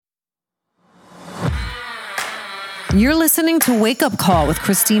You're listening to Wake Up Call with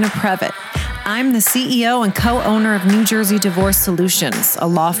Christina Previtt. I'm the CEO and co-owner of New Jersey Divorce Solutions, a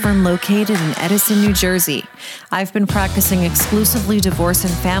law firm located in Edison, New Jersey. I've been practicing exclusively divorce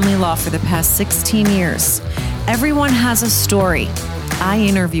and family law for the past 16 years. Everyone has a story. I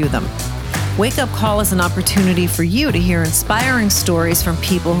interview them. Wake Up Call is an opportunity for you to hear inspiring stories from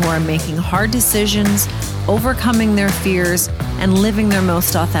people who are making hard decisions, overcoming their fears, and living their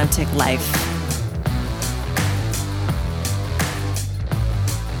most authentic life.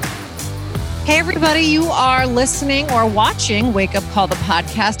 Hey, everybody, you are listening or watching Wake Up Call, the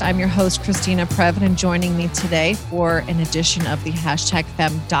podcast. I'm your host, Christina Previtt, and joining me today for an edition of the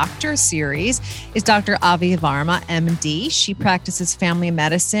 #FemDoctor series is Dr. Avi Varma, MD. She practices family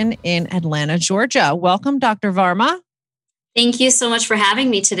medicine in Atlanta, Georgia. Welcome, Dr. Varma. Thank you so much for having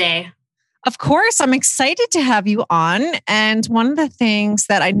me today. Of course, I'm excited to have you on. And one of the things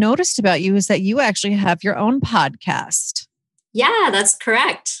that I noticed about you is that you actually have your own podcast. Yeah, that's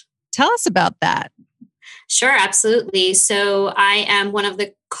correct. Tell us about that. Sure, absolutely. So I am one of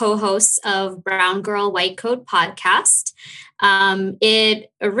the co-hosts of Brown Girl White Coat podcast. It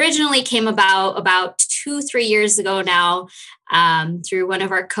originally came about 2-3 years ago now through one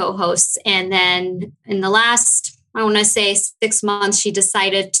of our co-hosts. And then in the last, I want to say 6 months, she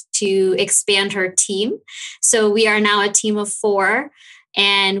decided to expand her team. So we are now a team of 4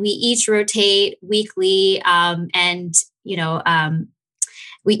 and we each rotate weekly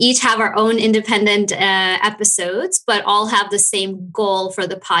we each have our own independent episodes, but all have the same goal for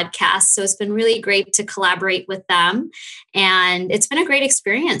the podcast. So it's been really great to collaborate with them. And it's been a great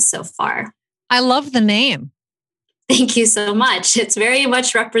experience so far. I love the name. Thank you so much. It's very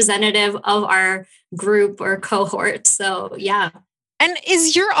much representative of our group or cohort. So yeah. And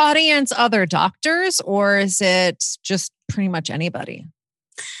is your audience other doctors or is it just pretty much anybody?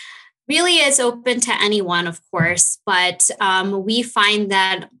 Really, it's open to anyone, of course, but we find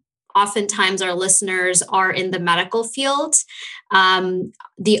that oftentimes our listeners are in the medical field.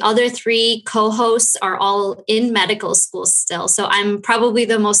 The other 3 co-hosts are all in medical school still. So I'm probably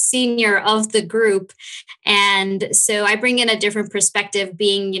the most senior of the group. And so I bring in a different perspective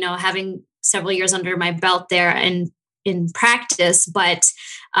being, having several years under my belt there and in practice, but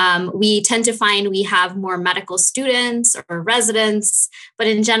we tend to find we have more medical students or residents, but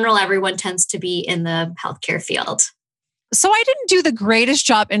in general, everyone tends to be in the healthcare field. So I didn't do the greatest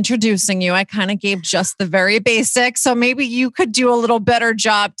job introducing you. I kind of gave just the very basics. So maybe you could do a little better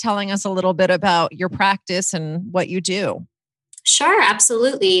job telling us a little bit about your practice and what you do. Sure,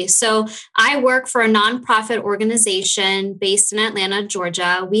 absolutely. So I work for a nonprofit organization based in Atlanta,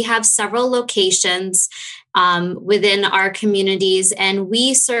 Georgia. We have several locations within our communities, and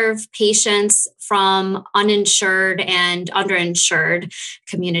we serve patients from uninsured and underinsured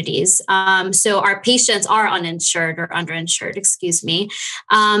communities. So our patients are uninsured or underinsured, excuse me.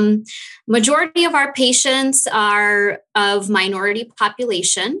 Majority of our patients are of minority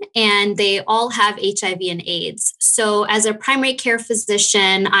population, and they all have HIV and AIDS. So as a primary care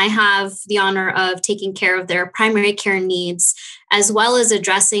physician, I have the honor of taking care of their primary care needs, as well as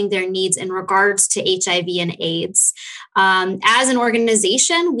addressing their needs in regards to HIV and AIDS. As an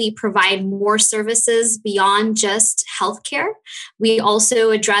organization, we provide more services beyond just healthcare. We also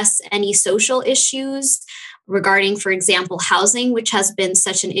address any social issues regarding, for example, housing, which has been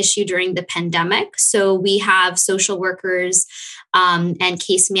such an issue during the pandemic. So we have social workers and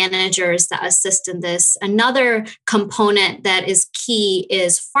case managers that assist in this. Another component that is key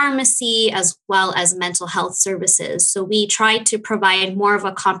is pharmacy as well as mental health services. So we try to provide more of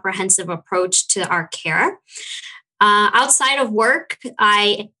a comprehensive approach to our care. Outside of work,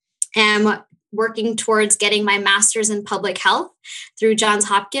 I am working towards getting my master's in public health through Johns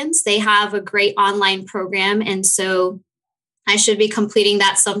Hopkins. They have a great online program. And so I should be completing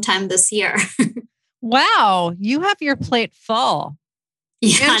that sometime this year. Wow. You have your plate full.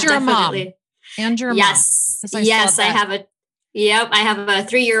 Yeah, and your definitely. Mom. And your yes. mom. Yes, I have a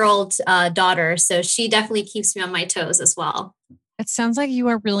 3-year-old daughter. So she definitely keeps me on my toes as well. It sounds like you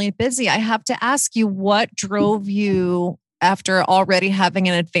are really busy. I have to ask you, what drove you after already having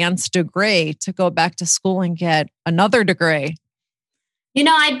an advanced degree to go back to school and get another degree?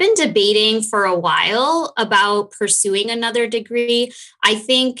 I'd been debating for a while about pursuing another degree. I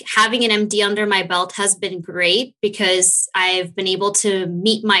think having an MD under my belt has been great because I've been able to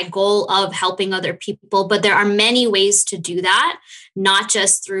meet my goal of helping other people. But there are many ways to do that, not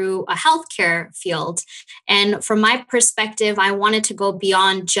just through a healthcare field. And from my perspective, I wanted to go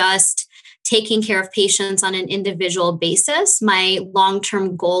beyond just taking care of patients on an individual basis. My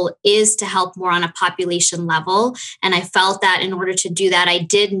long-term goal is to help more on a population level. And I felt that in order to do that, I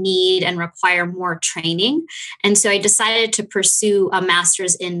did need and require more training. And so I decided to pursue a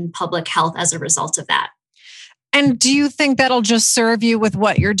master's in public health as a result of that. And do you think that'll just serve you with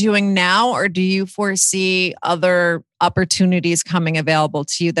what you're doing now, or do you foresee other opportunities coming available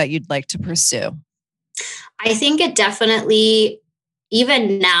to you that you'd like to pursue? I think it definitely,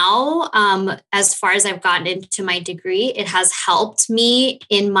 even now, as far as I've gotten into my degree, it has helped me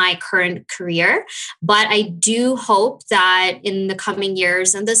in my current career. But I do hope that in the coming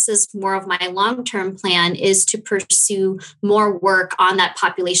years, and this is more of my long-term plan, is to pursue more work on that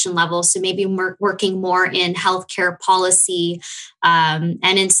population level. So maybe working more in healthcare policy and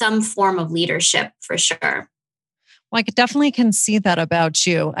in some form of leadership for sure. Well, I definitely can see that about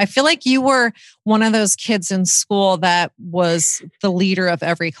you. I feel like you were one of those kids in school that was the leader of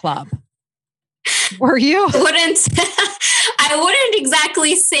every club. Were you? I wouldn't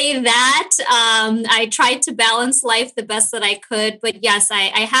exactly say that. I tried to balance life the best that I could. But yes, I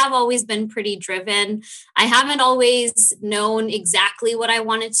have always been pretty driven. I haven't always known exactly what I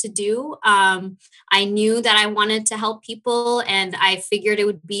wanted to do. I knew that I wanted to help people, and I figured it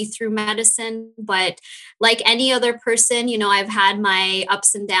would be through medicine. But like any other person, I've had my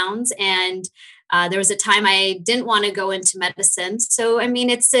ups and downs, and there was a time I didn't want to go into medicine. So, I mean,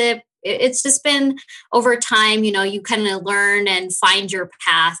 it's just been over time, you kind of learn and find your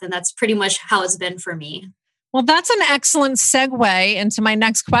path. And that's pretty much how it's been for me. Well, that's an excellent segue into my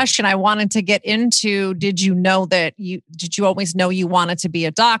next question. I wanted to get into, did you always know you wanted to be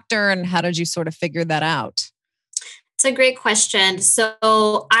a doctor, and how did you sort of figure that out? It's a great question. So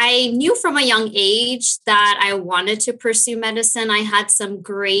I knew from a young age that I wanted to pursue medicine. I had some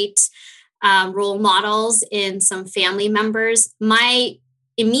great role models in some family members. My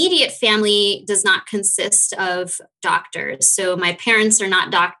immediate family does not consist of doctors. So my parents are not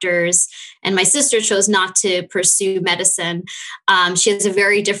doctors, and my sister chose not to pursue medicine. She has a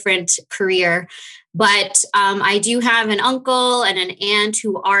very different career. But I do have an uncle and an aunt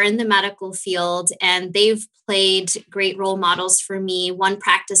who are in the medical field, and they've played great role models for me. One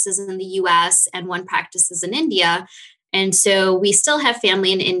practices in the US and one practices in India. And so we still have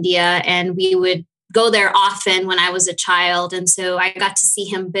family in India, and we would go there often when I was a child. And so I got to see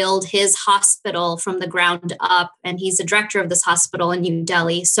him build his hospital from the ground up. And he's the director of this hospital in New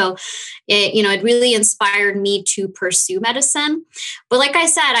Delhi. So it really inspired me to pursue medicine. But like I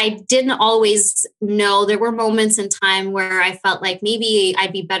said, I didn't always know. There were moments in time where I felt like maybe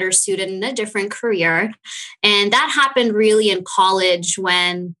I'd be better suited in a different career. And that happened really in college,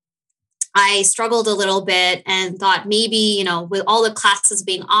 when I struggled a little bit and thought maybe, with all the classes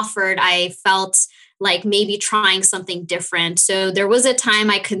being offered, I felt like maybe trying something different. So there was a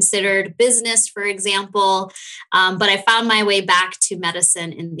time I considered business, for example, but I found my way back to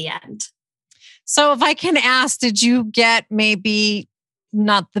medicine in the end. So if I can ask, did you get maybe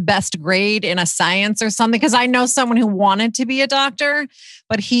not the best grade in a science or something? Because I know someone who wanted to be a doctor,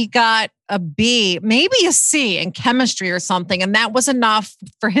 but he got a B, maybe a C in chemistry or something. And that was enough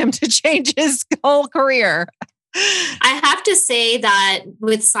for him to change his whole career. I have to say that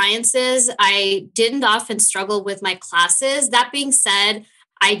with sciences, I didn't often struggle with my classes. That being said,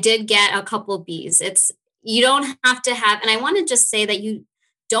 I did get a couple Bs. You don't have to have, and I want to just say that you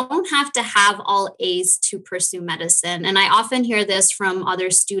don't have to have all A's to pursue medicine. And I often hear this from other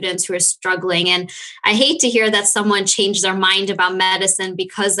students who are struggling. And I hate to hear that someone changed their mind about medicine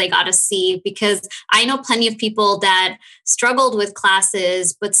because they got a C, because I know plenty of people that struggled with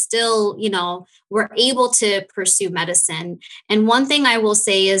classes, but still, were able to pursue medicine. And one thing I will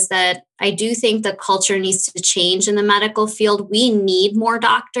say is that I do think the culture needs to change in the medical field. We need more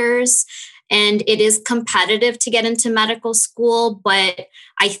doctors. And it is competitive to get into medical school, but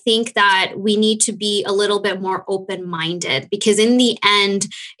I think that we need to be a little bit more open-minded, because in the end,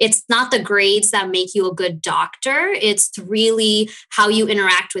 it's not the grades that make you a good doctor. It's really how you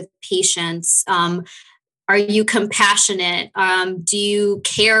interact with patients. Are you compassionate? Do you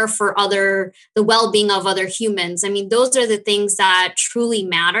care for the well-being of other humans? I mean, those are the things that truly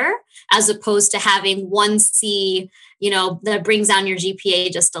matter, as opposed to having one C, that brings down your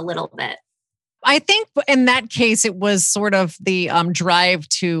GPA just a little bit. I think in that case, it was sort of the drive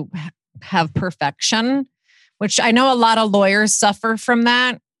to have perfection, which I know a lot of lawyers suffer from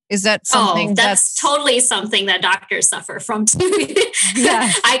that. Is that something that's totally something that doctors suffer from too? Yeah.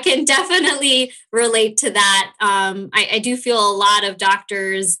 I can definitely relate to that. I do feel a lot of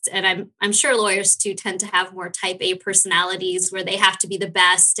doctors, and I'm sure lawyers too, tend to have more type A personalities where they have to be the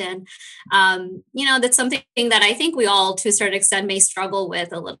best. And, that's something that I think we all, to a certain extent, may struggle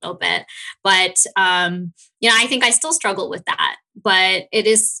with a little bit. But, I think I still struggle with that. But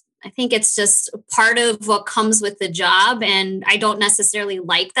I think it's just part of what comes with the job. And I don't necessarily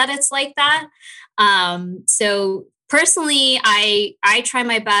like that it's like that. So personally, I try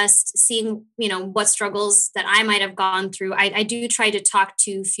my best seeing, what struggles that I might have gone through. I do try to talk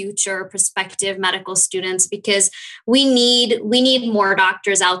to future prospective medical students because we need more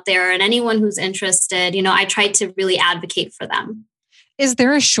doctors out there, and anyone who's interested, I try to really advocate for them. Is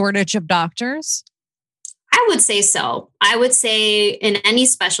there a shortage of doctors? I would say so. I would say in any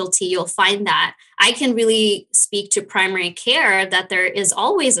specialty, you'll find that. I can really speak to primary care that there is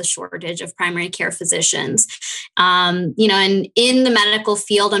always a shortage of primary care physicians. And in the medical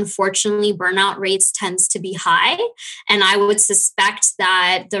field, unfortunately, burnout rates tends to be high. And I would suspect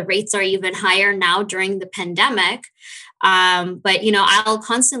that the rates are even higher now during the pandemic. But I'll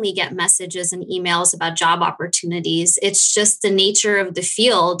constantly get messages and emails about job opportunities. It's just the nature of the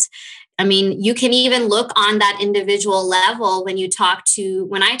field. I mean, you can even look on that individual level when I talk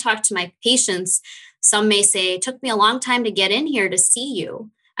to my patients. Some may say, it took me a long time to get in here to see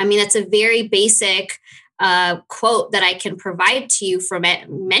you. I mean, that's a very basic quote that I can provide to you from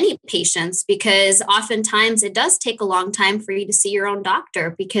many patients, because oftentimes it does take a long time for you to see your own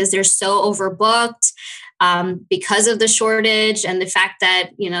doctor because they're so overbooked because of the shortage and the fact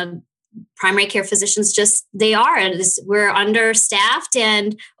that, primary care physicians we're understaffed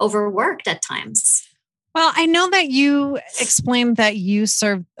and overworked at times. Well, I know that you explained that you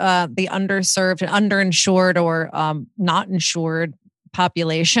serve the underserved, underinsured, or not insured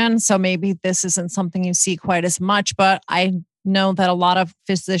population. So maybe this isn't something you see quite as much, but I know that a lot of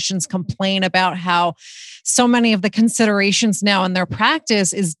physicians complain about how so many of the considerations now in their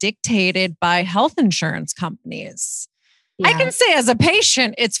practice is dictated by health insurance companies. Yeah. I can say as a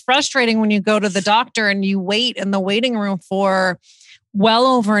patient, it's frustrating when you go to the doctor and you wait in the waiting room for well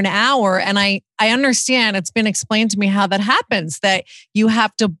over an hour. And I understand, it's been explained to me how that happens, that you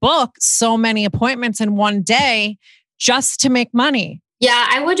have to book so many appointments in one day just to make money. Yeah,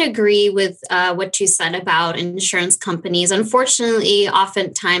 I would agree with what you said about insurance companies. Unfortunately,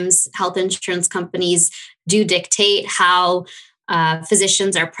 oftentimes health insurance companies do dictate how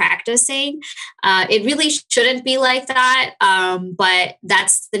physicians are practicing. It really shouldn't be like that, but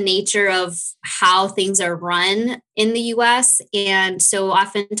that's the nature of how things are run in the US. And so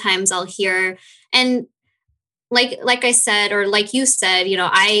oftentimes I'll hear, and like I said, or like you said,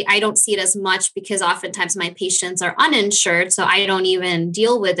 I don't see it as much because oftentimes my patients are uninsured, so I don't even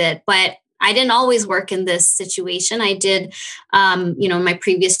deal with it. But I didn't always work in this situation. I did, my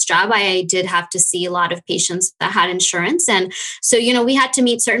previous job, I did have to see a lot of patients that had insurance. And so, we had to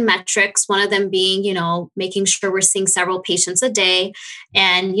meet certain metrics, one of them being, making sure we're seeing several patients a day.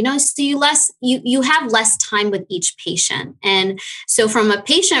 And, so you have less time with each patient. And so from a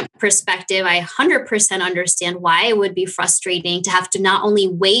patient perspective, I 100% understand why it would be frustrating to have to not only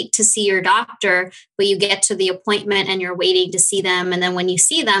wait to see your doctor, but you get to the appointment and you're waiting to see them. And then when you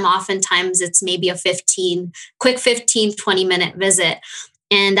see them, oftentimes it's maybe a quick 15, 20-minute visit.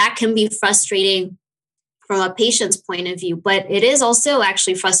 And that can be frustrating from a patient's point of view, but it is also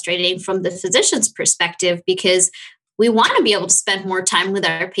actually frustrating from the physician's perspective because we want to be able to spend more time with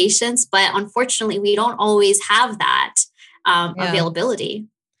our patients, but unfortunately we don't always have that availability.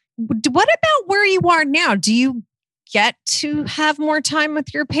 What about where you are now? Do you get to have more time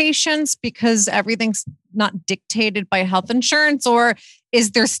with your patients because everything's not dictated by health insurance, or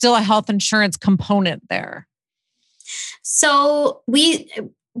is there still a health insurance component there? So we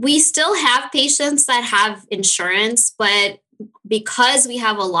still have patients that have insurance, but because we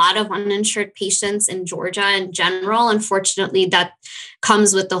have a lot of uninsured patients in Georgia in general, unfortunately, that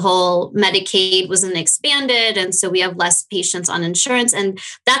comes with the whole Medicaid wasn't expanded. And so we have less patients on insurance. And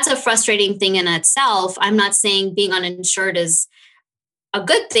that's a frustrating thing in itself. I'm not saying being uninsured is a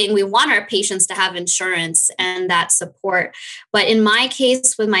good thing. We want our patients to have insurance and that support. But in my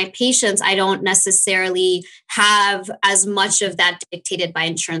case, with my patients, I don't necessarily have as much of that dictated by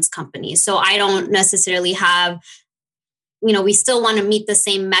insurance companies. So I don't necessarily have, we still want to meet the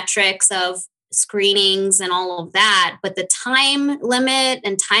same metrics of screenings and all of that. But the time limit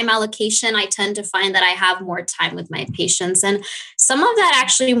and time allocation, I tend to find that I have more time with my patients. And some of that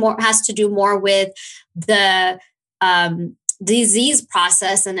actually has to do more with the disease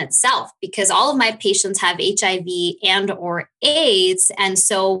process in itself, because all of my patients have HIV and or AIDS. And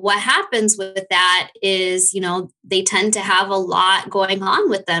so what happens with that is, they tend to have a lot going on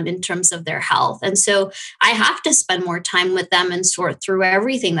with them in terms of their health. And so I have to spend more time with them and sort through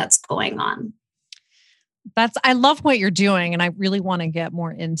everything that's going on. I love what you're doing. And I really want to get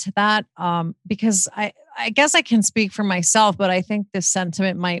more into that because I guess I can speak for myself, but I think this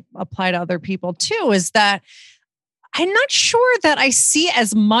sentiment might apply to other people too, is that I'm not sure that I see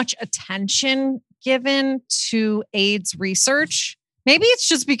as much attention given to AIDS research. Maybe it's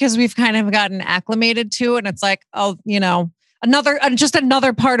just because we've kind of gotten acclimated to it. And it's like, just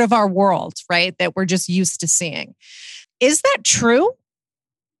another part of our world, right? That we're just used to seeing. Is that true?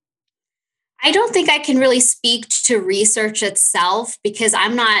 I don't think I can really speak to research itself because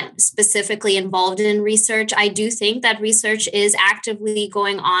I'm not specifically involved in research. I do think that research is actively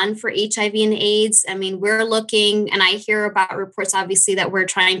going on for HIV and AIDS. I mean, we're looking, and I hear about reports, obviously, that we're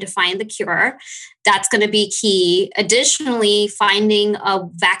trying to find the cure. That's going to be key. Additionally, finding a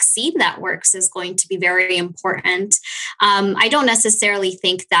vaccine that works is going to be very important. I don't necessarily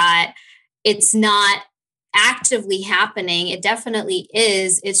think that it's not actively happening. It definitely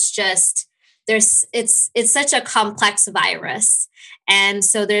is. It's just, it's such a complex virus. And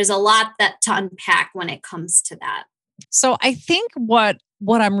so there's a lot to unpack when it comes to that. So I think what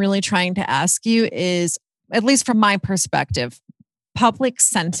I'm really trying to ask you is, at least from my perspective, public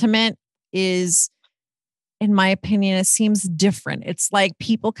sentiment is, in my opinion, it seems different. It's like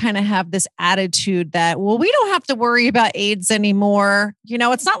people kind of have this attitude that, well, we don't have to worry about AIDS anymore.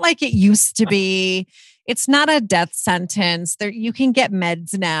 It's not like it used to be. It's not a death sentence. You can get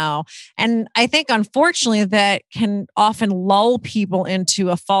meds now. And I think, unfortunately, that can often lull people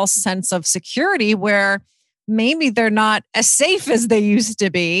into a false sense of security where maybe they're not as safe as they used to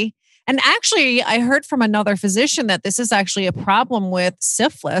be. And actually, I heard from another physician that this is actually a problem with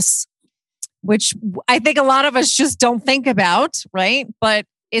syphilis, which I think a lot of us just don't think about, right? But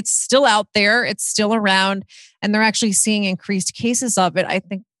it's still out there. It's still around. And they're actually seeing increased cases of it, I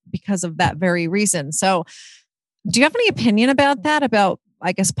think, because of that very reason. So do you have any opinion about that, about,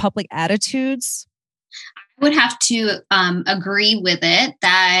 I guess, public attitudes? I would have to agree with it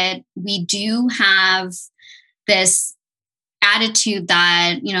that we do have this attitude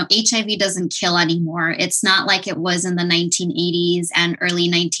that, HIV doesn't kill anymore. It's not like it was in the 1980s and early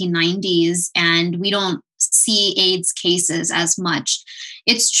 1990s, and we don't see AIDS cases as much.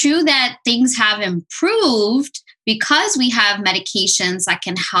 It's true that things have improved because we have medications that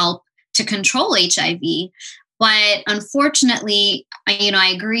can help to control HIV. But unfortunately,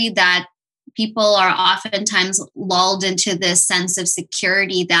 I agree that people are oftentimes lulled into this sense of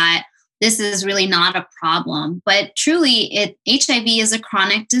security that this is really not a problem. But truly, HIV is a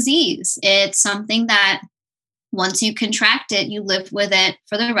chronic disease. It's something that once you contract it, you live with it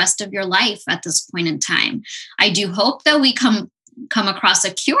for the rest of your life at this point in time. I do hope that we come across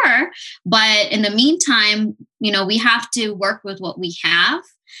a cure, but in the meantime, we have to work with what we have.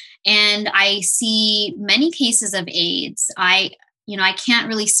 And I see many cases of AIDS. I can't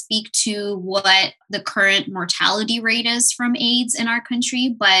really speak to what the current mortality rate is from AIDS in our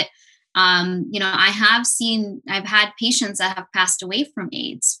country, but I've had patients that have passed away from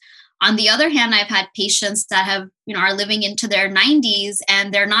AIDS. On the other hand, I've had patients that are living into their 90s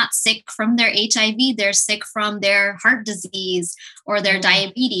and they're not sick from their HIV, they're sick from their heart disease or their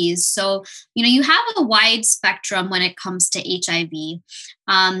diabetes. So, you have a wide spectrum when it comes to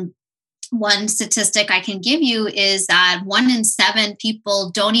HIV. One statistic I can give you is that 1 in 7 people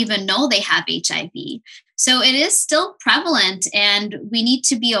don't even know they have HIV. So it is still prevalent and we need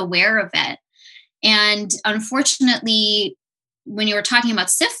to be aware of it. And unfortunately, when you were talking about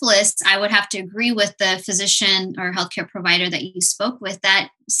syphilis, I would have to agree with the physician or healthcare provider that you spoke with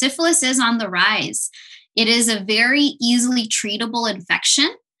that syphilis is on the rise. It is a very easily treatable infection,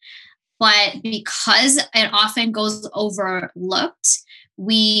 but because it often goes overlooked,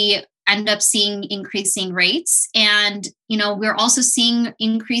 we end up seeing increasing rates. And, we're also seeing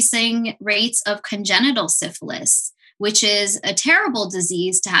increasing rates of congenital syphilis, which is a terrible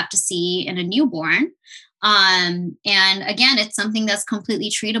disease to have to see in a newborn. And again, it's something that's completely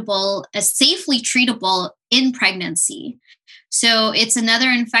treatable, safely treatable in pregnancy. So it's another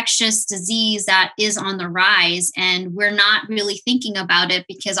infectious disease that is on the rise, and we're not really thinking about it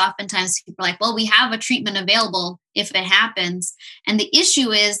because oftentimes people are like, well, we have a treatment available if it happens. And the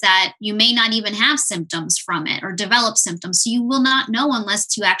issue is that you may not even have symptoms from it or develop symptoms. So you will not know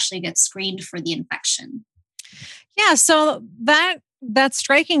unless you actually get screened for the infection. Yeah. So that's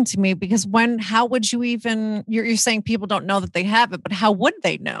striking to me because how would you even, you're saying people don't know that they have it, but how would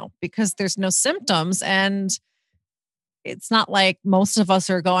they know? Because there's no symptoms and it's not like most of us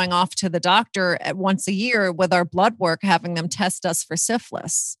are going off to the doctor at once a year with our blood work, having them test us for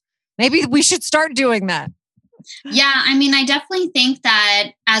syphilis. Maybe we should start doing that. Yeah, I mean, I definitely think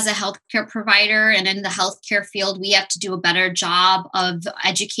that as a healthcare provider and in the healthcare field, we have to do a better job of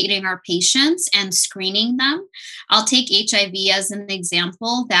educating our patients and screening them. I'll take HIV as an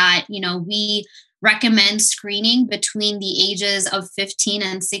example that, we recommend screening between the ages of 15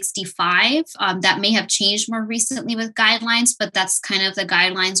 and 65. That may have changed more recently with guidelines, but that's kind of the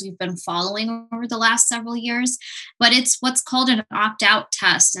guidelines we've been following over the last several years. But it's what's called an opt-out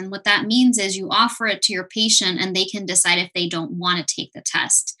test. And what that means is you offer it to your patient and they can decide if they don't want to take the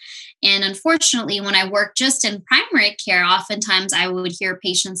test. And unfortunately, when I work just in primary care, oftentimes I would hear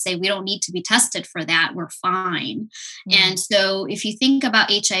patients say, we don't need to be tested for that. We're fine. And so if you think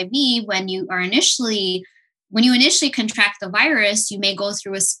about HIV, when you initially contract the virus, you may go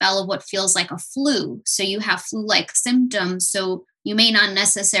through a spell of what feels like a flu. So you have flu-like symptoms. So you may not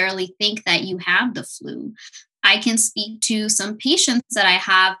necessarily think that you have the flu. I can speak to some patients that I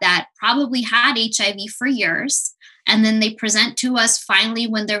have that probably had HIV for years, and then they present to us finally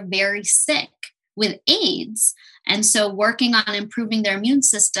when they're very sick with AIDS. And so working on improving their immune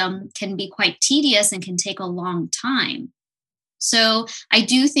system can be quite tedious and can take a long time. So I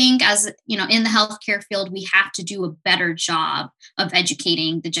do think in the healthcare field, we have to do a better job of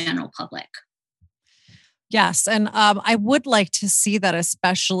educating the general public. Yes. And I would like to see that,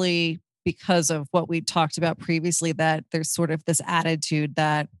 especially because of what we talked about previously, that there's sort of this attitude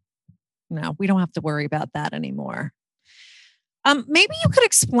that, no, we don't have to worry about that anymore. Maybe you could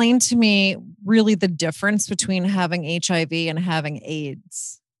explain to me really the difference between having HIV and having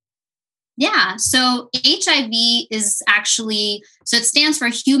AIDS. Yeah, so HIV is it stands for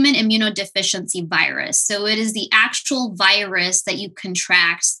human immunodeficiency virus. So it is the actual virus that you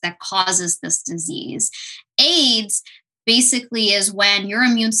contract that causes this disease. AIDS basically is when your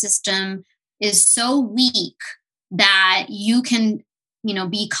immune system is so weak that you can,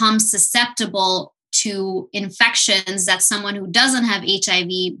 become susceptible to infections that someone who doesn't have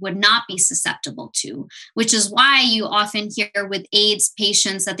HIV would not be susceptible to, which is why you often hear with AIDS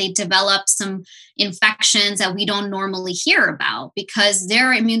patients that they develop some infections that we don't normally hear about because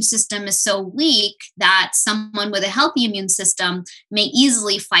their immune system is so weak that someone with a healthy immune system may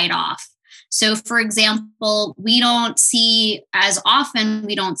easily fight off. So, for example, we don't see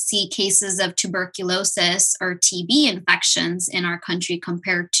cases of tuberculosis or TB infections in our country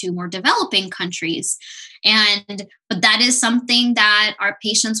compared to more developing countries. But that is something that our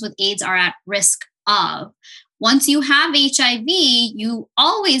patients with AIDS are at risk of. Once you have HIV, you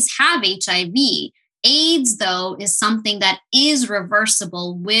always have HIV. AIDS, though, is something that is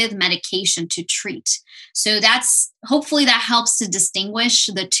reversible with medication to treat. So hopefully that helps to distinguish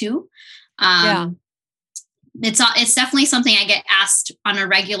the two. It's definitely something I get asked on a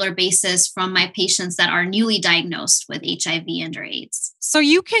regular basis from my patients that are newly diagnosed with HIV and or AIDS. So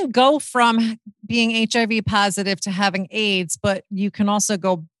you can go from being HIV positive to having AIDS, but you can also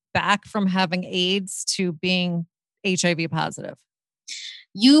go back from having AIDS to being HIV positive.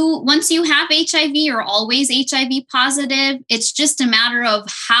 Once you have HIV, you're always HIV positive. It's just a matter of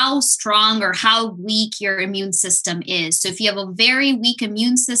how strong or how weak your immune system is. So if you have a very weak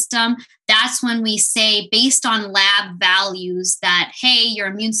immune system, that's when we say, based on lab values, that, hey, your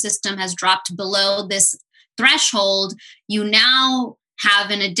immune system has dropped below this threshold, you now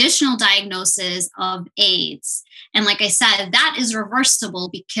have an additional diagnosis of AIDS. And like I said, that is reversible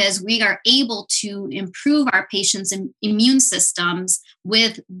because we are able to improve our patients' immune systems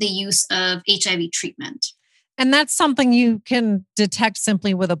with the use of HIV treatment. And that's something you can detect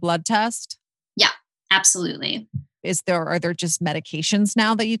simply with a blood test? Yeah, absolutely. Are there just medications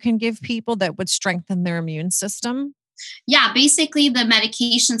now that you can give people that would strengthen their immune system? Yeah, basically the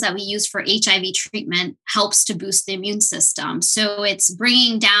medications that we use for HIV treatment helps to boost the immune system. So it's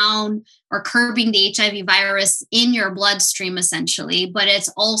bringing down or curbing the HIV virus in your bloodstream, essentially, but it's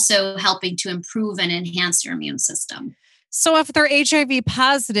also helping to improve and enhance your immune system. So if they're HIV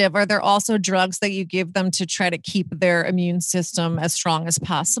positive, are there also drugs that you give them to try to keep their immune system as strong as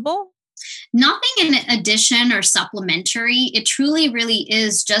possible? Nothing in addition or supplementary. It truly really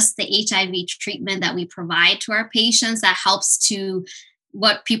is just the HIV treatment that we provide to our patients that helps to,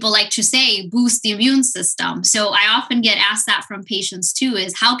 what people like to say, boost the immune system. So I often get asked that from patients too,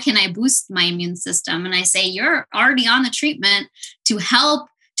 is how can I boost my immune system? And I say, you're already on the treatment to help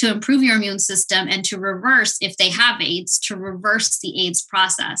to improve your immune system and to reverse, if they have AIDS, to reverse the AIDS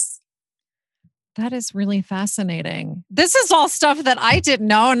process. That is really fascinating. This is all stuff that I didn't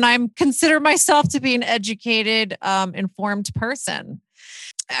know, and I consider myself to be an educated, informed person.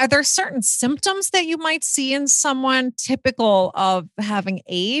 are there certain symptoms that you might see in someone typical of having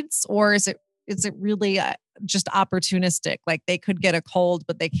AIDS, or is it really just opportunistic? Like they could get a cold,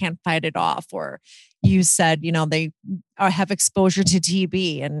 but they can't fight it off. Or you said, they have exposure to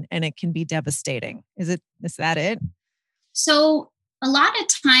TB and it can be devastating. Is that it? So a lot of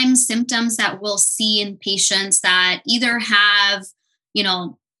times symptoms that we'll see in patients that either have,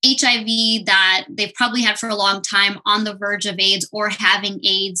 HIV that they've probably had for a long time, on the verge of AIDS or having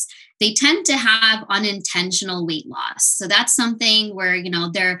AIDS, they tend to have unintentional weight loss. So that's something where,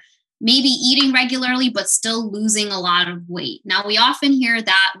 they're maybe eating regularly, but still losing a lot of weight. Now, we often hear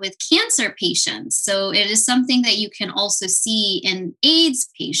that with cancer patients. So it is something that you can also see in AIDS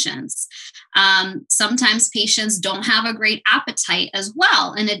patients. Sometimes patients don't have a great appetite as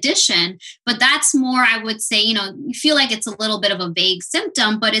well, in addition, but that's more, I would say, you feel like it's a little bit of a vague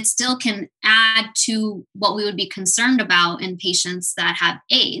symptom, but it still can add to what we would be concerned about in patients that have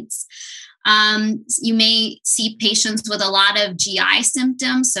AIDS. You may see patients with a lot of GI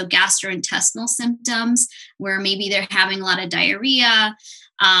symptoms, so gastrointestinal symptoms, where maybe they're having a lot of diarrhea.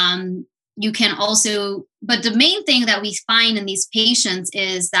 You can also, but the main thing that we find in these patients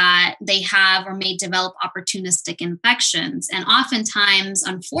is that they have or may develop opportunistic infections. And oftentimes,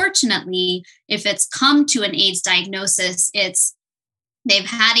 unfortunately, if it's come to an AIDS diagnosis, they've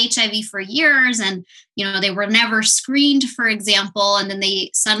had HIV for years and, they were never screened, for example, and then they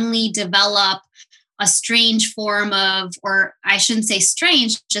suddenly develop a strange form of, or I shouldn't say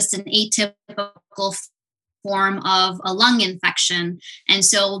strange, just an atypical form of a lung infection. And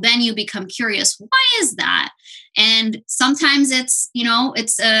so then you become curious, why is that? And sometimes it's,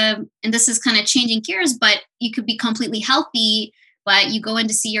 and this is kind of changing gears, but you could be completely healthy, but you go in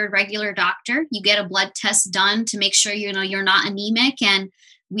to see your regular doctor, you get a blood test done to make sure, you're not anemic. And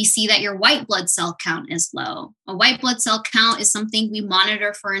we see that your white blood cell count is low. A white blood cell count is something we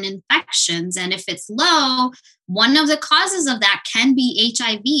monitor for in infections. And if it's low, one of the causes of that can be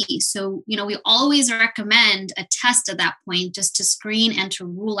HIV. So, we always recommend a test at that point just to screen and to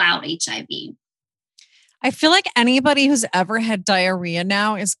rule out HIV. I feel like anybody who's ever had diarrhea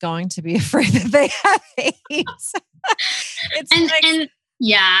now is going to be afraid that they have AIDS.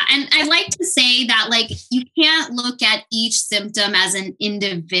 And I like to say that, you can't look at each symptom as an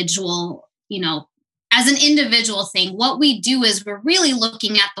individual, thing. What we do is we're really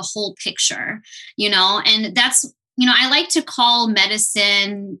looking at the whole picture, and that's, I like to call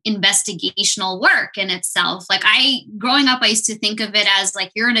medicine investigational work in itself. Growing up, I used to think of it as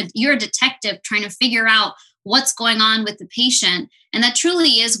you're a detective trying to figure out what's going on with the patient. And that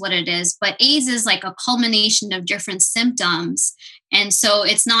truly is what it is. But AIDS is like a culmination of different symptoms. And so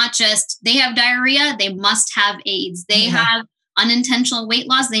it's not just they have diarrhea, they must have AIDS. They have unintentional weight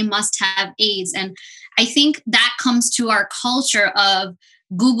loss, they must have AIDS. And I think that comes to our culture of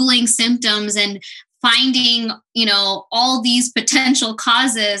Googling symptoms and finding, all these potential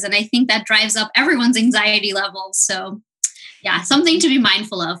causes. And I think that drives up everyone's anxiety levels. So yeah, something to be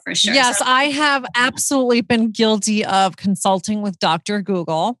mindful of for sure. Yes, I have absolutely been guilty of consulting with Dr.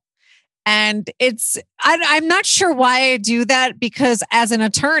 Google. And I'm not sure why I do that, because as an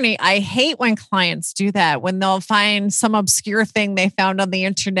attorney, I hate when clients do that, when they'll find some obscure thing they found on the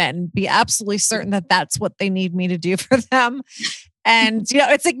internet and be absolutely certain that that's what they need me to do for them. And,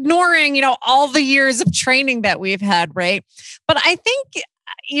 it's ignoring, all the years of training that we've had, right? But I think,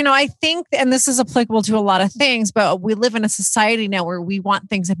 and this is applicable to a lot of things, but we live in a society now where we want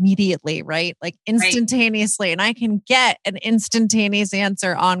things immediately, right? Like instantaneously. Right. And I can get an instantaneous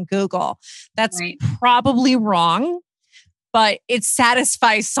answer on Google. That's probably wrong, but it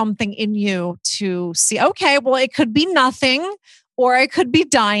satisfies something in you to see, okay, well, it could be nothing, or I could be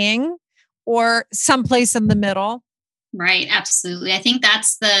dying, or someplace in the middle. Right. Absolutely. I think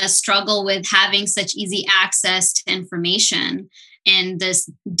that's the struggle with having such easy access to information in this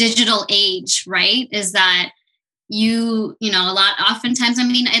digital age, right? Is that oftentimes,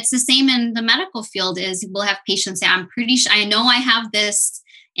 it's the same in the medical field, is we'll have patients say, I'm pretty sure, I know I have this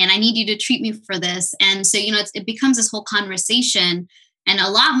and I need you to treat me for this. And so, it becomes this whole conversation, and a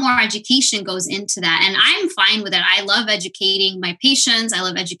lot more education goes into that. And I'm fine with it. I love educating my patients. I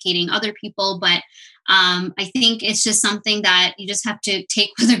love educating other people, but I think it's just something that you just have to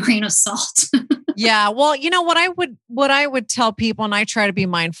take with a grain of salt. Yeah. Well, what I would tell people, and I try to be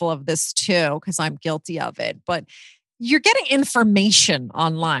mindful of this too, because I'm guilty of it, but you're getting information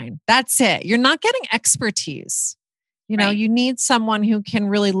online. That's it. You're not getting expertise. You need someone who can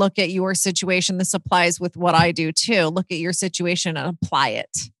really look at your situation. This applies with what I do too. Look at your situation and apply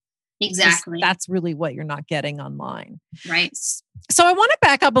it. Exactly. That's really what you're not getting online. Right. So I want to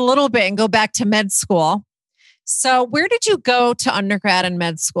back up a little bit and go back to med school. So where did you go to undergrad and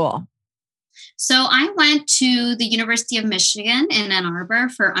med school? So I went to the University of Michigan in Ann Arbor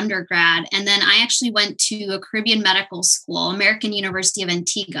for undergrad. And then I actually went to a Caribbean medical school, American University of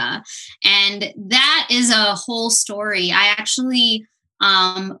Antigua. And that is a whole story. I actually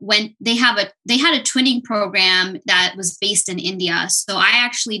when they had a twinning program that was based in India. So I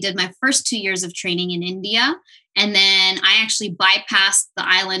actually did my first 2 years of training in India. And then I actually bypassed the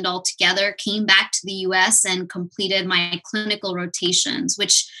island altogether, came back to the US and completed my clinical rotations,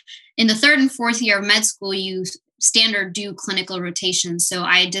 which in the third and fourth year of med school, you standard do clinical rotations. So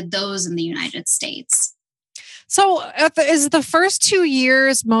I did those in the United States. So is the first 2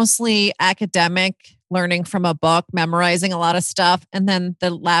 years mostly academic, learning from a book, memorizing a lot of stuff, and then the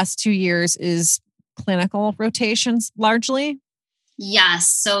last 2 years is clinical rotations largely? Yes.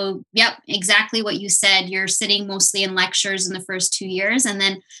 So, yep, exactly what you said. You're sitting mostly in lectures in the first 2 years, and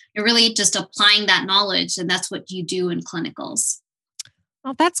then you're really just applying that knowledge. And that's what you do in clinicals.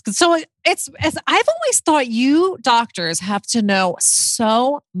 Oh, that's good. So I've always thought you doctors have to know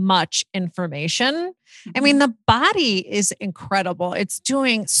so much information. I mean, the body is incredible. It's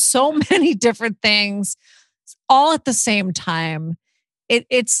doing so many different things all at the same time.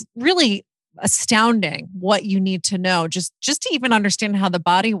 It's really astounding what you need to know just to even understand how the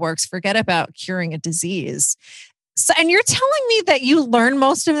body works. Forget about curing a disease. So, and you're telling me that you learned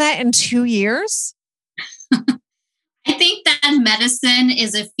most of that in 2 years? I think that medicine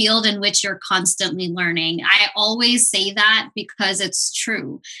is a field in which you're constantly learning. I always say that because it's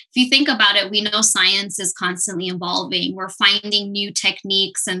true. If you think about it, we know science is constantly evolving. We're finding new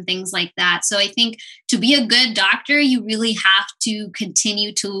techniques and things like that. So I think to be a good doctor, you really have to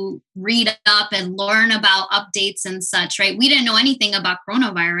continue to read up and learn about updates and such, right? We didn't know anything about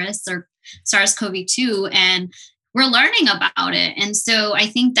coronavirus or SARS-CoV-2, and we're learning about it. And so I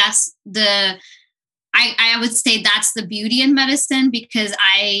think that's I would say that's the beauty in medicine, because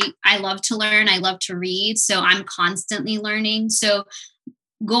I love to learn. I love to read. So I'm constantly learning. So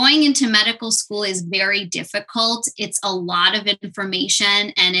going into medical school is very difficult. It's a lot of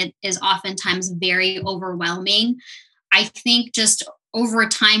information, and it is oftentimes very overwhelming. I think just over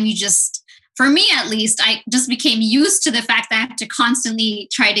time, for me at least, I just became used to the fact that I have to constantly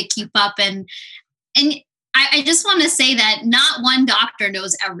try to keep up. And I just want to say that not one doctor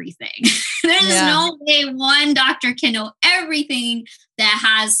knows everything. There's no way one doctor can know everything that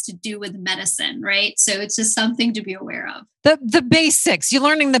has to do with medicine, right? So it's just something to be aware of. The basics. You're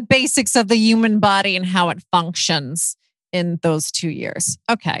learning the basics of the human body and how it functions in those 2 years.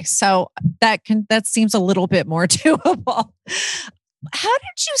 Okay, so that seems a little bit more doable. How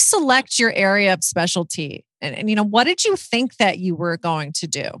did you select your area of specialty? And what did you think that you were going to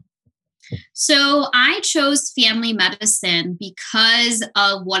do? So I chose family medicine because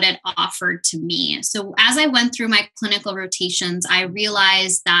of what it offered to me. So as I went through my clinical rotations, I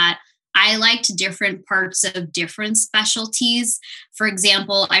realized that I liked different parts of different specialties. For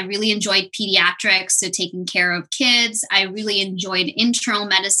example, I really enjoyed pediatrics, so taking care of kids. I really enjoyed internal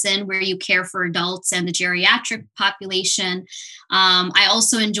medicine, where you care for adults and the geriatric population. I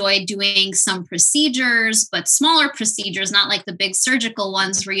also enjoyed doing some procedures, but smaller procedures, not like the big surgical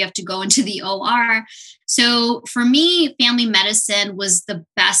ones where you have to go into the OR. So for me, family medicine was the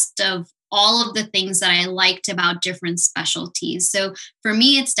best of all of the things that I liked about different specialties. So for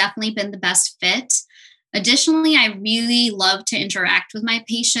me, it's definitely been the best fit. Additionally, I really love to interact with my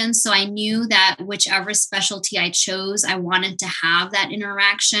patients. So I knew that whichever specialty I chose, I wanted to have that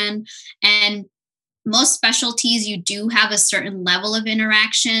interaction. And most specialties, you do have a certain level of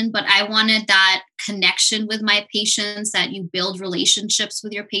interaction, but I wanted that connection with my patients, that you build relationships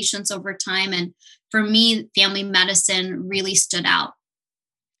with your patients over time. And for me, family medicine really stood out.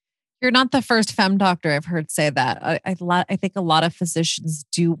 You're not the first femme doctor I've heard say that. I think a lot of physicians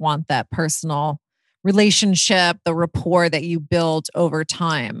do want that personal relationship, the rapport that you build over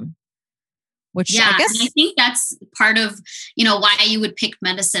time. Which I guess, and I think that's part of, why you would pick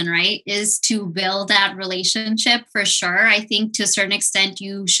medicine, right? Is to build that relationship for sure. I think to a certain extent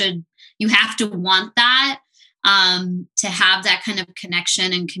you have to want that, to have that kind of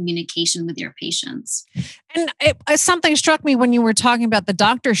connection and communication with your patients. And something struck me when you were talking about the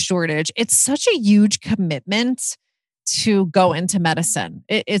doctor shortage. It's such a huge commitment to go into medicine.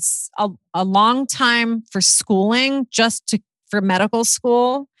 It's a long time for schooling, for medical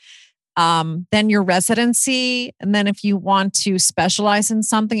school. Then your residency. And then if you want to specialize in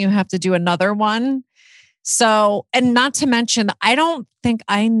something, you have to do another one. So, and not to mention, I don't think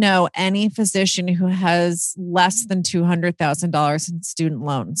I know any physician who has less than $200,000 in student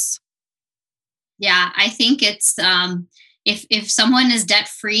loans. Yeah, I think it's, if someone is debt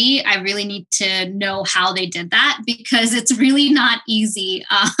free, I really need to know how they did that, because it's really not easy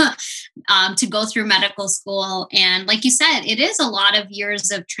to go through medical school. And like you said, it is a lot of years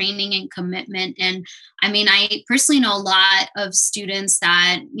of training and commitment. And I mean, I personally know a lot of students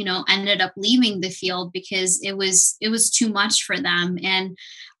that, ended up leaving the field because it was too much for them. And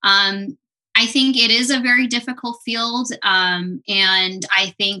I think it is a very difficult field. And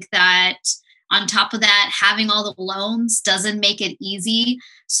I think that on top of that, having all the loans doesn't make it easy.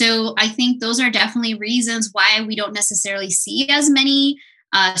 So I think those are definitely reasons why we don't necessarily see as many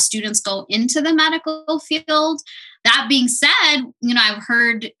students go into the medical field. That being said, I've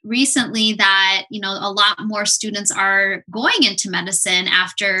heard recently that, a lot more students are going into medicine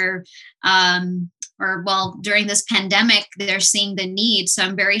after, during this pandemic, they're seeing the need. So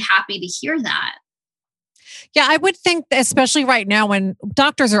I'm very happy to hear that. Yeah, I would think, especially right now when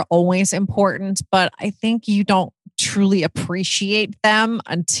doctors are always important, but I think you don't truly appreciate them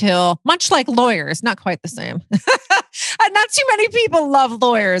until, much like lawyers, not quite the same. Not too many people love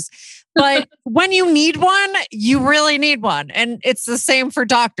lawyers, but when you need one, you really need one. And it's the same for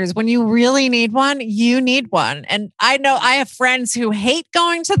doctors. When you really need one, you need one. And I know I have friends who hate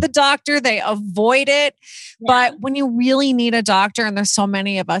going to the doctor. They avoid it. Yeah. But when you really need a doctor, and there's so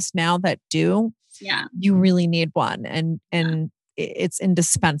many of us now that do, you really need one. And it's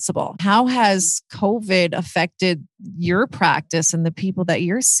indispensable. How has COVID affected your practice and the people that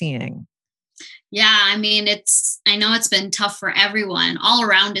you're seeing? Yeah, I mean, I know it's been tough for everyone. All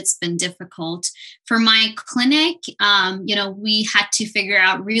around, it's been difficult. For my clinic, we had to figure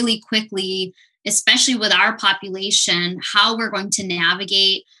out really quickly, especially with our population, how we're going to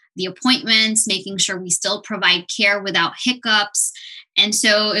navigate the appointments, making sure we still provide care without hiccups. And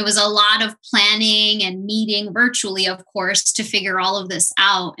so it was a lot of planning and meeting virtually, of course, to figure all of this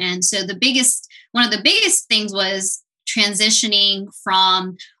out. And so one of the biggest things was transitioning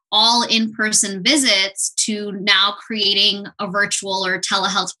from all in-person visits to now creating a virtual or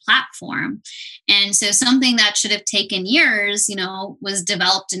telehealth platform. And so something that should have taken years, was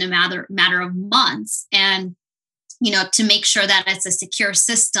developed in a matter of months. And to make sure that it's a secure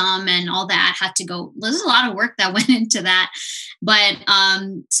system and all that had to go. There's a lot of work that went into that. But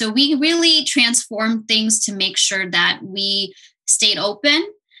so we really transformed things to make sure that we stayed open.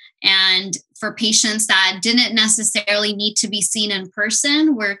 And for patients that didn't necessarily need to be seen in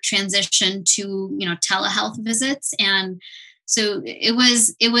person, we're transitioned to, telehealth visits. And so it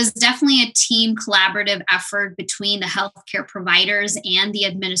was definitely a team collaborative effort between the healthcare providers and the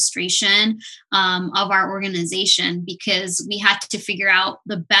administration of our organization, because we had to figure out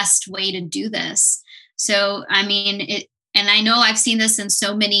the best way to do this. So, I mean, and I know I've seen this in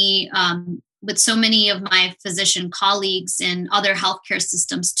so many, with so many of my physician colleagues in other healthcare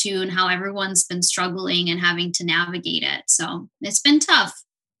systems too, and how everyone's been struggling and having to navigate it. So it's been tough.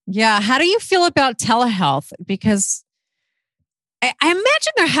 Yeah. How do you feel about telehealth? Because I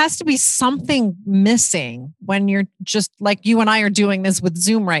imagine there has to be something missing when you're just like you and I are doing this with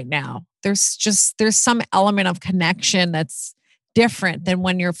Zoom right now. There's some element of connection that's different than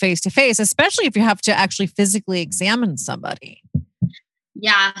when you're face to face, especially if you have to actually physically examine somebody.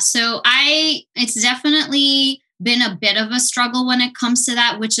 Yeah. So it's definitely been a bit of a struggle when it comes to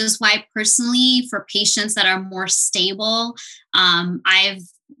that, which is why personally for patients that are more stable, I've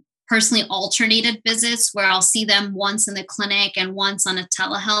personally alternated visits where I'll see them once in the clinic and once on a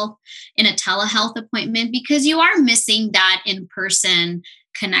telehealth appointment, because you are missing that in-person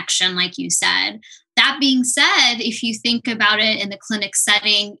connection, like you said. That being said, if you think about it in the clinic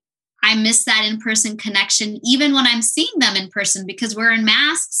setting, I miss that in-person connection even when I'm seeing them in person, because we're in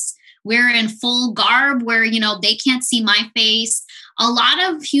masks, we're in full garb where, they can't see my face. A lot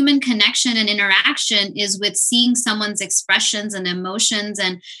of human connection and interaction is with seeing someone's expressions and emotions,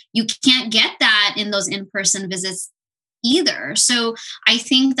 and you can't get that in those in-person visits either. So I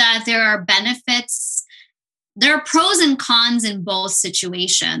think that there are benefits. There are pros and cons in both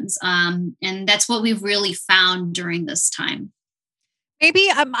situations. And that's what we've really found during this time. Maybe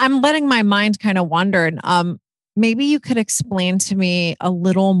I'm letting my mind kind of wander. And maybe you could explain to me a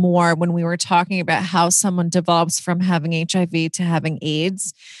little more when we were talking about how someone develops from having HIV to having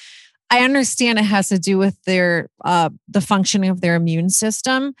AIDS. I understand it has to do with their the functioning of their immune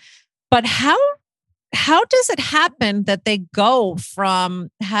system, but how does it happen that they go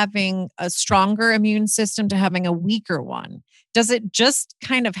from having a stronger immune system to having a weaker one? Does it just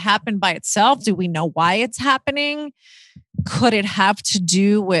kind of happen by itself? Do we know why it's happening? Could it have to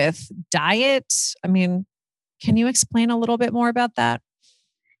do with diet? I mean, can you explain a little bit more about that?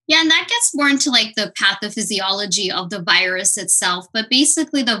 Yeah, and that gets more into like the pathophysiology of the virus itself. But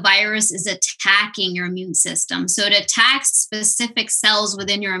basically, the virus is attacking your immune system. So it attacks specific cells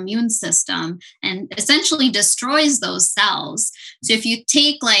within your immune system and essentially destroys those cells. So if you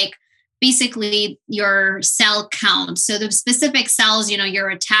take like basically your cell count, so the specific cells, you're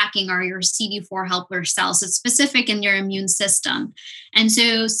attacking are your CD4 helper cells. It's specific in your immune system. And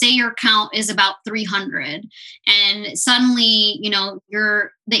so say your count is about 300 and suddenly,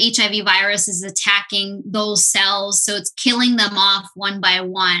 the HIV virus is attacking those cells. So it's killing them off one by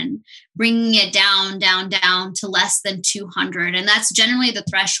one, bringing it down to less than 200. And that's generally the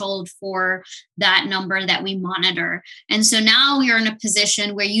threshold for that number that we monitor. And so now we are in a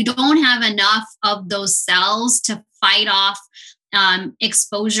position where you don't have enough of those cells to fight off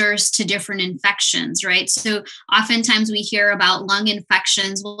exposures to different infections, right? So oftentimes we hear about lung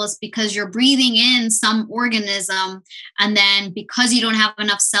infections. Well, it's because you're breathing in some organism, and then because you don't have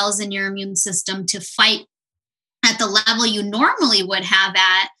enough cells in your immune system to fight at the level you normally would have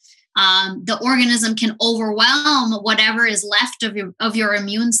at, the organism can overwhelm whatever is left of your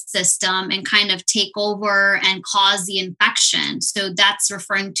immune system and kind of take over and cause the infection. So that's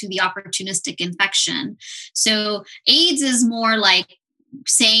referring to the opportunistic infection. So AIDS is more like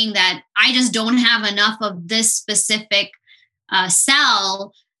saying that I just don't have enough of this specific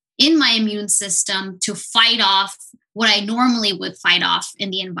cell in my immune system to fight off what I normally would fight off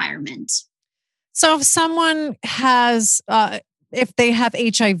in the environment. So if someone has if they have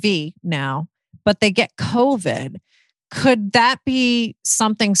HIV now, but they get COVID, could that be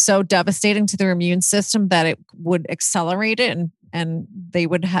something so devastating to their immune system that it would accelerate it and they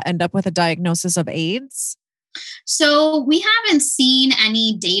would end up with a diagnosis of AIDS? So we haven't seen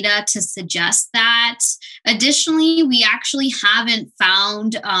any data to suggest that. Additionally, we actually haven't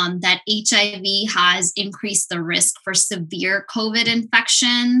found that HIV has increased the risk for severe COVID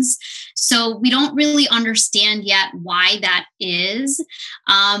infections. So we don't really understand yet why that is.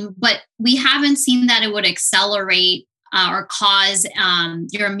 But we haven't seen that it would accelerate or cause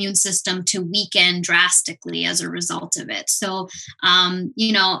your immune system to weaken drastically as a result of it. So,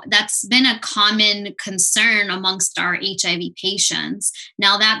 that's been a common concern amongst our HIV patients.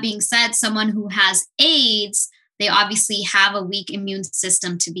 Now, that being said, someone who has AIDS, they obviously have a weak immune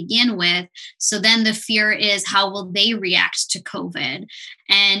system to begin with. So then the fear is, how will they react to COVID?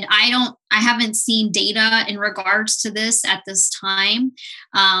 And I haven't seen data in regards to this at this time,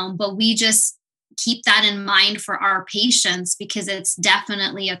 but we just keep that in mind for our patients because it's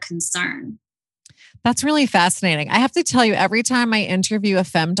definitely a concern. That's really fascinating. I have to tell you, every time I interview a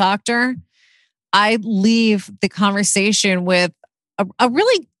femme doctor, I leave the conversation with a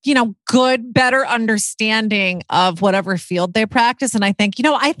really, good, better understanding of whatever field they practice. And I think,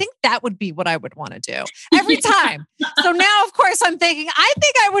 I think that would be what I would want to do every time. So now, of course, I'm thinking, I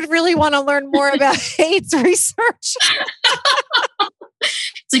think I would really want to learn more about AIDS research.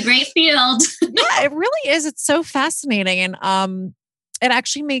 It's a great field. Yeah, it really is. It's so fascinating. And it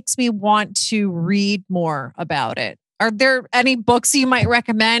actually makes me want to read more about it. Are there any books you might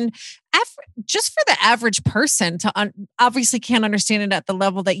recommend just for the average person to obviously can't understand it at the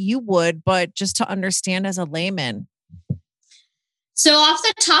level that you would, but just to understand as a layman? So off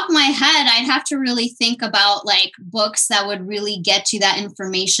the top of my head, I'd have to really think about like books that would really get you that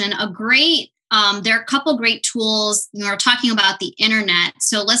information. There are a couple great tools. We're talking about the internet.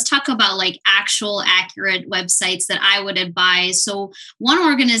 So let's talk about like actual accurate websites that I would advise. So one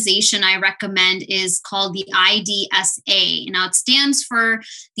organization I recommend is called the IDSA. Now it stands for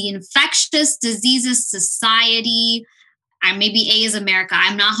the Infectious Diseases Society. Maybe A is America.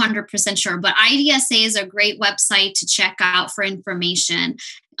 I'm not 100% sure, but IDSA is a great website to check out for information.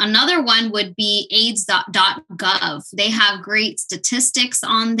 Another one would be AIDS.gov. They have great statistics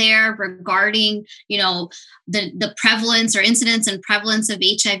on there regarding, the prevalence or incidence and prevalence of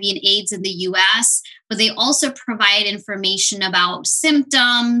HIV and AIDS in the US, but they also provide information about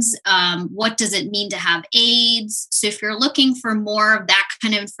symptoms. What does it mean to have AIDS? So if you're looking for more of that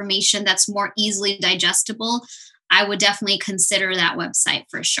kind of information that's more easily digestible, I would definitely consider that website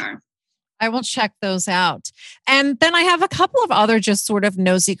for sure. I will check those out. And then I have a couple of other just sort of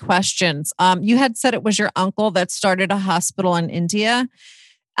nosy questions. You had said it was your uncle that started a hospital in India,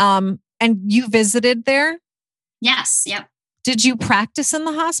 and you visited there? Yes. Yep. Did you practice in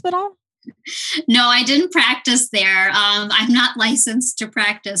the hospital? No, I didn't practice there. I'm not licensed to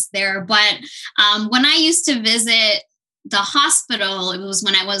practice there. But when I used to visit the hospital, it was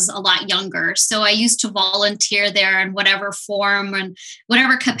when I was a lot younger. So I used to volunteer there in whatever form and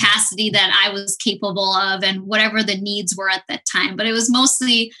whatever capacity that I was capable of and whatever the needs were at that time. But it was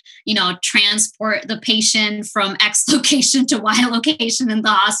mostly, transport the patient from X location to Y location in the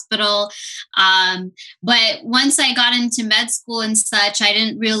hospital. But once I got into med school and such, I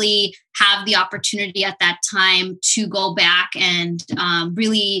didn't really have the opportunity at that time to go back and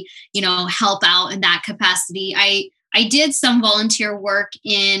really, help out in that capacity. I did some volunteer work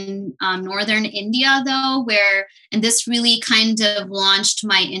in northern India, though, and this really kind of launched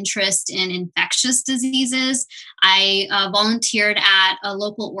my interest in infectious diseases. I volunteered at a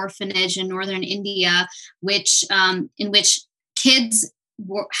local orphanage in northern India, in which kids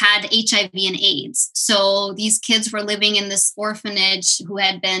had HIV and AIDS. So these kids were living in this orphanage who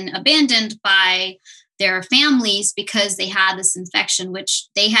had been abandoned by their families because they had this infection, which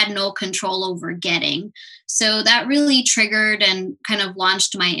they had no control over getting. So that really triggered and kind of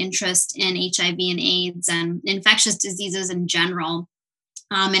launched my interest in HIV and AIDS and infectious diseases in general.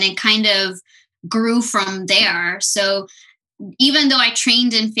 And it kind of grew from there. So even though I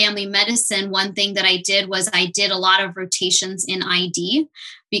trained in family medicine, one thing that I did was I did a lot of rotations in ID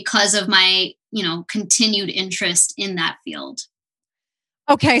because of my, continued interest in that field.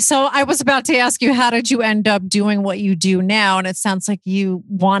 Okay, so I was about to ask you, how did you end up doing what you do now? And it sounds like you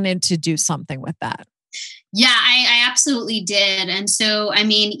wanted to do something with that. Yeah, I absolutely did. And so,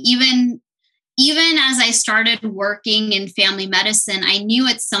 even as I started working in family medicine, I knew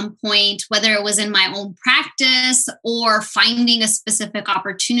at some point, whether it was in my own practice or finding a specific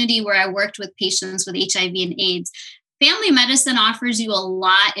opportunity where I worked with patients with HIV and AIDS, family medicine offers you a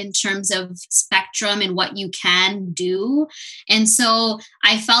lot in terms of spectrum and what you can do. And so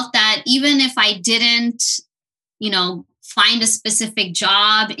I felt that even if I didn't, find a specific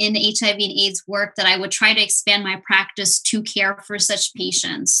job in HIV and AIDS work, that I would try to expand my practice to care for such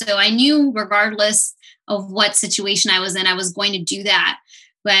patients. So I knew regardless of what situation I was in, I was going to do that.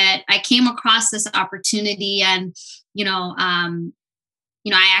 But I came across this opportunity and,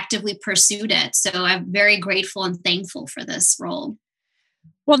 I actively pursued it. So I'm very grateful and thankful for this role.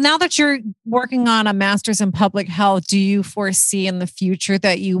 Well, now that you're working on a master's in public health, do you foresee in the future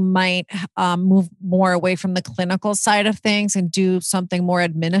that you might move more away from the clinical side of things and do something more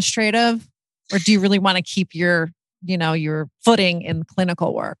administrative? Or do you really want to keep your footing in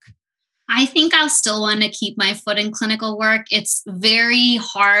clinical work? I think I'll still want to keep my foot in clinical work. It's very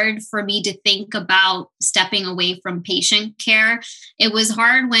hard for me to think about stepping away from patient care. It was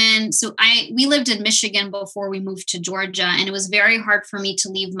hard we lived in Michigan before we moved to Georgia, and it was very hard for me to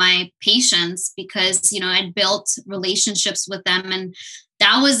leave my patients because, I'd built relationships with them, and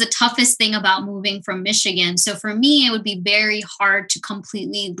that was the toughest thing about moving from Michigan. So for me, it would be very hard to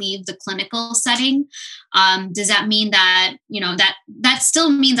completely leave the clinical setting. Does that mean that, that still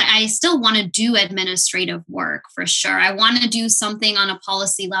means that I still want to do administrative work for sure. I want to do something on a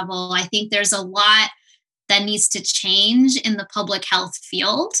policy level. I think there's a lot that needs to change in the public health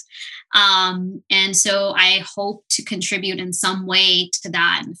field. And so I hope to contribute in some way to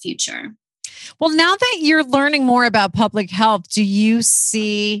that in the future. Well, now that you're learning more about public health, do you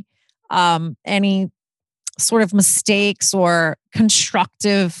see any sort of mistakes or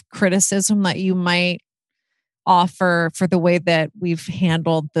constructive criticism that you might offer for the way that we've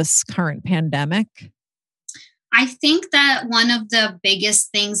handled this current pandemic? I think that one of the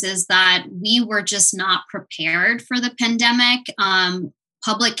biggest things is that we were just not prepared for the pandemic.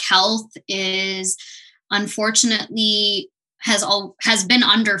 Public health is unfortunately has been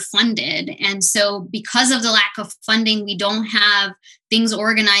underfunded. And so because of the lack of funding, we don't have things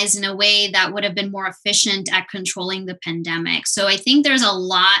organized in a way that would have been more efficient at controlling the pandemic. So I think there's a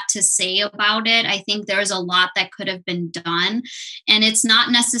lot to say about it. I think there's a lot that could have been done. And it's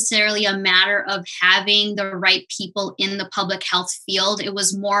not necessarily a matter of having the right people in the public health field. It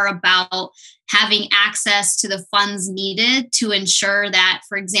was more about having access to the funds needed to ensure that,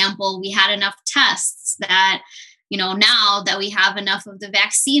 for example, we had enough tests, that now that we have enough of the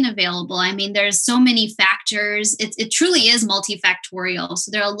vaccine available. There's so many factors. It truly is multifactorial.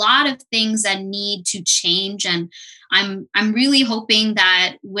 So there are a lot of things that need to change. And I'm really hoping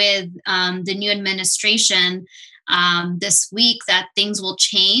that with the new administration this week, that things will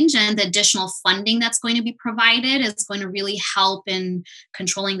change, and the additional funding that's going to be provided is going to really help in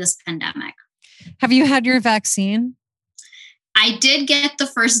controlling this pandemic. Have you had your vaccine? I did get the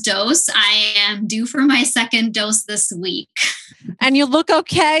first dose. I am due for my second dose this week. And you look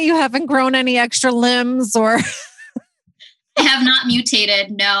okay? You haven't grown any extra limbs or? I have not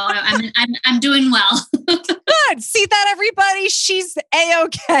mutated. No, I'm doing well. Good. See that, everybody? She's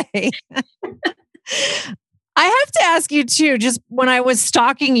A-okay. I have to ask you too, just when I was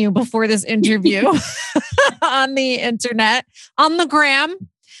stalking you before this interview on the internet, on the gram,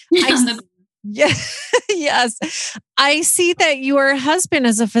 yeah, yes, I see that your husband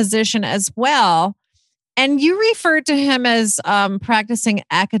is a physician as well. And you referred to him as practicing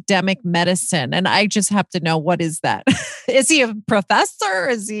academic medicine. And I just have to know, what is that? Is he a professor?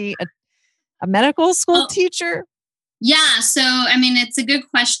 Is he a medical school teacher? Yeah. So, I mean, it's a good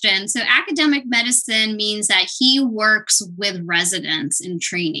question. So academic medicine means that he works with residents in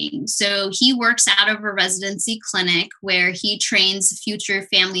training. So he works out of a residency clinic where he trains future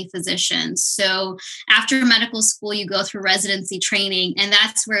family physicians. So after medical school, you go through residency training, and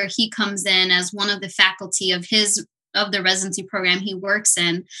that's where he comes in as one of the faculty of the residency program he works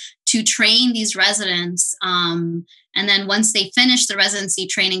in to train these residents. And then once they finish the residency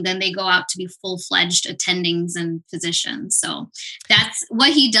training, then they go out to be full-fledged attendings and physicians. So that's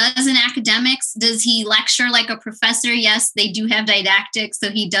what he does in academics. Does he lecture like a professor? Yes, they do have didactics.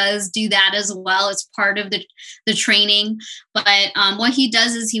 So he does do that as well. It's part of the training. But what he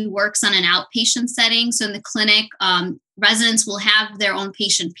does is he works on an outpatient setting. So in the clinic, residents will have their own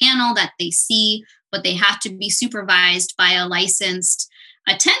patient panel that they see, but they have to be supervised by a licensed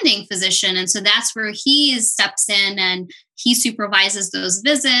attending physician. And so that's where he steps in and he supervises those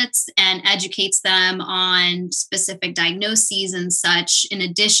visits and educates them on specific diagnoses and such, in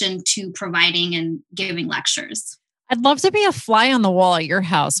addition to providing and giving lectures. I'd love to be a fly on the wall at your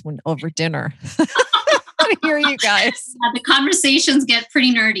house over dinner. I hear you guys. The conversations get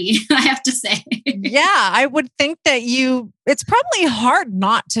pretty nerdy, I have to say. Yeah, I would think that it's probably hard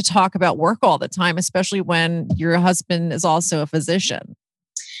not to talk about work all the time, especially when your husband is also a physician.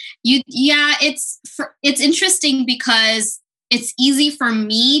 It's interesting because it's easy for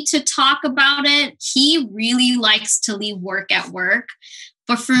me to talk about it. He really likes to leave work at work.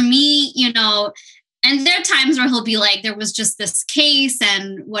 But for me, and there are times where he'll be like, there was just this case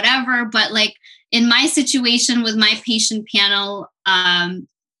and whatever. But like in my situation with my patient panel,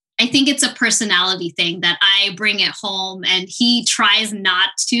 I think it's a personality thing that I bring it home and he tries not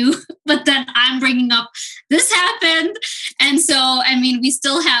to, but then I'm bringing up, this happened. And so, I mean,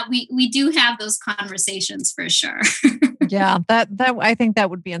 we do have those conversations for sure. Yeah, that I think that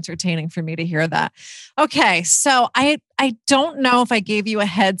would be entertaining for me to hear that. Okay, so I don't know if I gave you a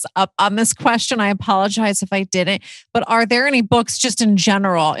heads up on this question. I apologize if I didn't, but are there any books just in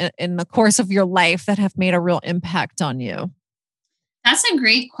general in the course of your life that have made a real impact on you? That's a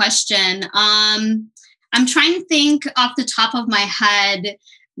great question. I'm trying to think off the top of my head.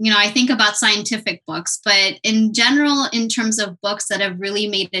 I think about scientific books, but in general, in terms of books that have really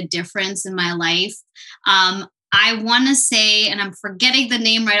made a difference in my life, I want to say, and I'm forgetting the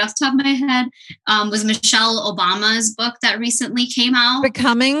name right off the top of my head, was Michelle Obama's book that recently came out.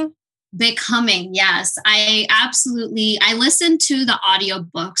 Becoming, yes. I listen to the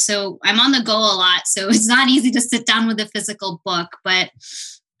audiobook. So I'm on the go a lot. So it's not easy to sit down with a physical book, but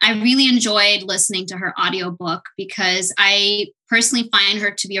I really enjoyed listening to her audiobook because I personally find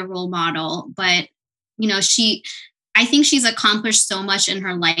her to be a role model. But, I think she's accomplished so much in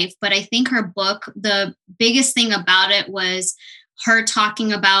her life, but I think her book, the biggest thing about it was her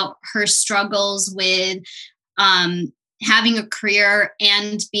talking about her struggles with, having a career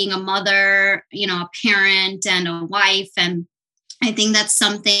and being a mother, a parent and a wife. And I think that's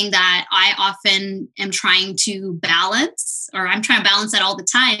something that I often am trying to balance, or I'm trying to balance that all the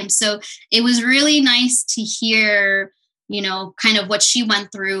time. So it was really nice to hear, kind of what she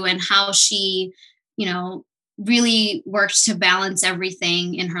went through and how she, really worked to balance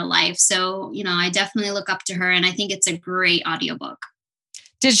everything in her life. So, I definitely look up to her and I think it's a great audiobook.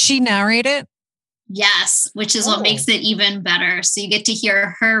 Did she narrate it? Yes, which is what makes it even better. So you get to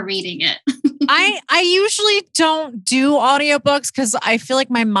hear her reading it. I usually don't do audiobooks because I feel like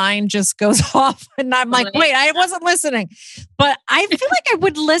my mind just goes off and I'm like, wait, I wasn't listening. But I feel like I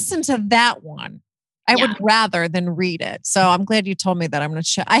would listen to that one. I would rather than read it. So I'm glad you told me that. I'm going to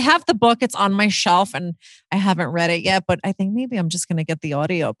check. I have the book. It's on my shelf and I haven't read it yet, but I think maybe I'm just going to get the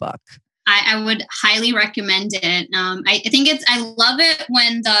audiobook. I would highly recommend it. I love it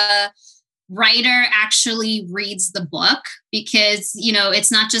when the writer actually reads the book because,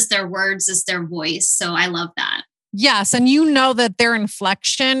 it's not just their words, it's their voice. So I love that. Yes. And that their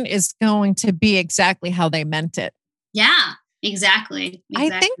inflection is going to be exactly how they meant it. Yeah, exactly. I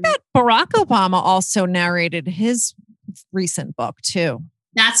think that Barack Obama also narrated his recent book too.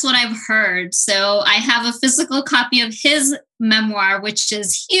 That's what I've heard. So I have a physical copy of his memoir, which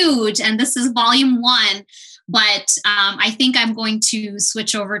is huge. And this is volume 1. But I think I'm going to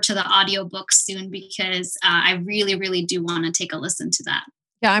switch over to the audiobook soon because I really, really do want to take a listen to that.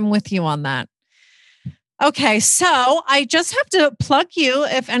 Yeah, I'm with you on that. Okay, so I just have to plug you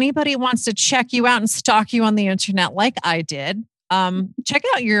if anybody wants to check you out and stalk you on the internet like I did. Check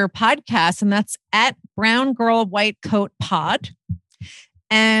out your podcast, and that's at Brown Girl White Coat Pod,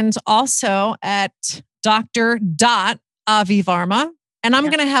 and also at Dr. Avi Varma. And I'm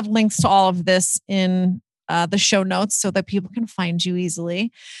going to have links to all of this in the show notes so that people can find you easily.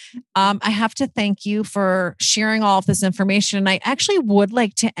 I have to thank you for sharing all of this information. And I actually would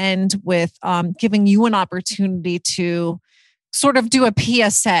like to end with giving you an opportunity to sort of do a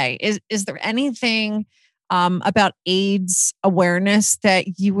PSA. Is there anything about AIDS awareness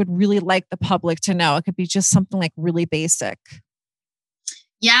that you would really like the public to know? It could be just something like really basic.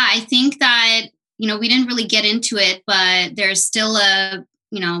 Yeah, I think that, we didn't really get into it, but there's still a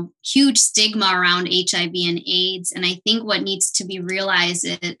huge stigma around HIV and AIDS. And I think what needs to be realized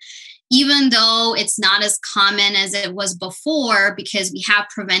is even though it's not as common as it was before, because we have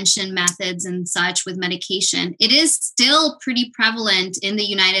prevention methods and such with medication, it is still pretty prevalent in the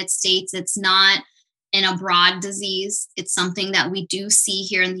United States. It's not an abroad disease. It's something that we do see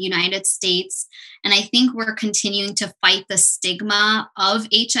here in the United States. And I think we're continuing to fight the stigma of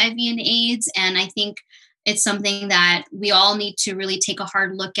HIV and AIDS. And I think it's something that we all need to really take a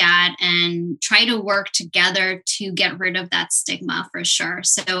hard look at and try to work together to get rid of that stigma for sure.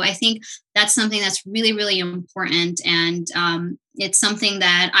 So I think that's something that's really, really important. And it's something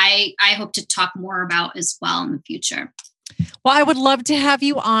that I hope to talk more about as well in the future. Well, I would love to have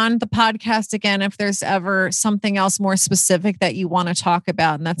you on the podcast again if there's ever something else more specific that you want to talk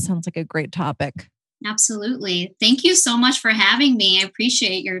about. And that sounds like a great topic. Absolutely. Thank you so much for having me. I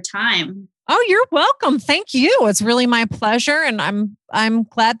appreciate your time. Oh, you're welcome. Thank you. It's really my pleasure. And I'm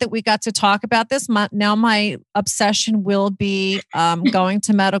glad that we got to talk about this. Now my obsession will be going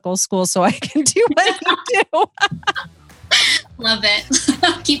to medical school so I can do what you do. Love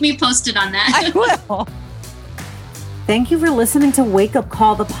it. Keep me posted on that. I will. Thank you for listening to Wake Up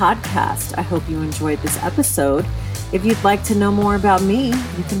Call, the podcast. I hope you enjoyed this episode. If you'd like to know more about me,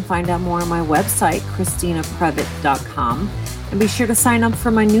 you can find out more on my website, ChristinaPrevett.com. And be sure to sign up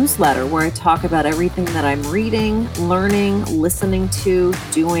for my newsletter where I talk about everything that I'm reading, learning, listening to,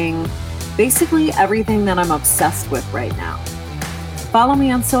 doing, basically everything that I'm obsessed with right now. Follow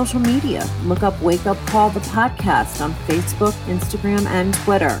me on social media. Look up Wake Up Call, the podcast on Facebook, Instagram, and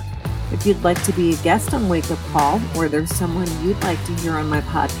Twitter. If you'd like to be a guest on Wake Up Call, or there's someone you'd like to hear on my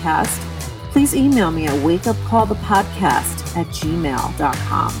podcast, please email me at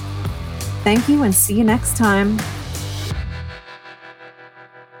wakeupcallthepodcast@gmail.com. Thank you and see you next time.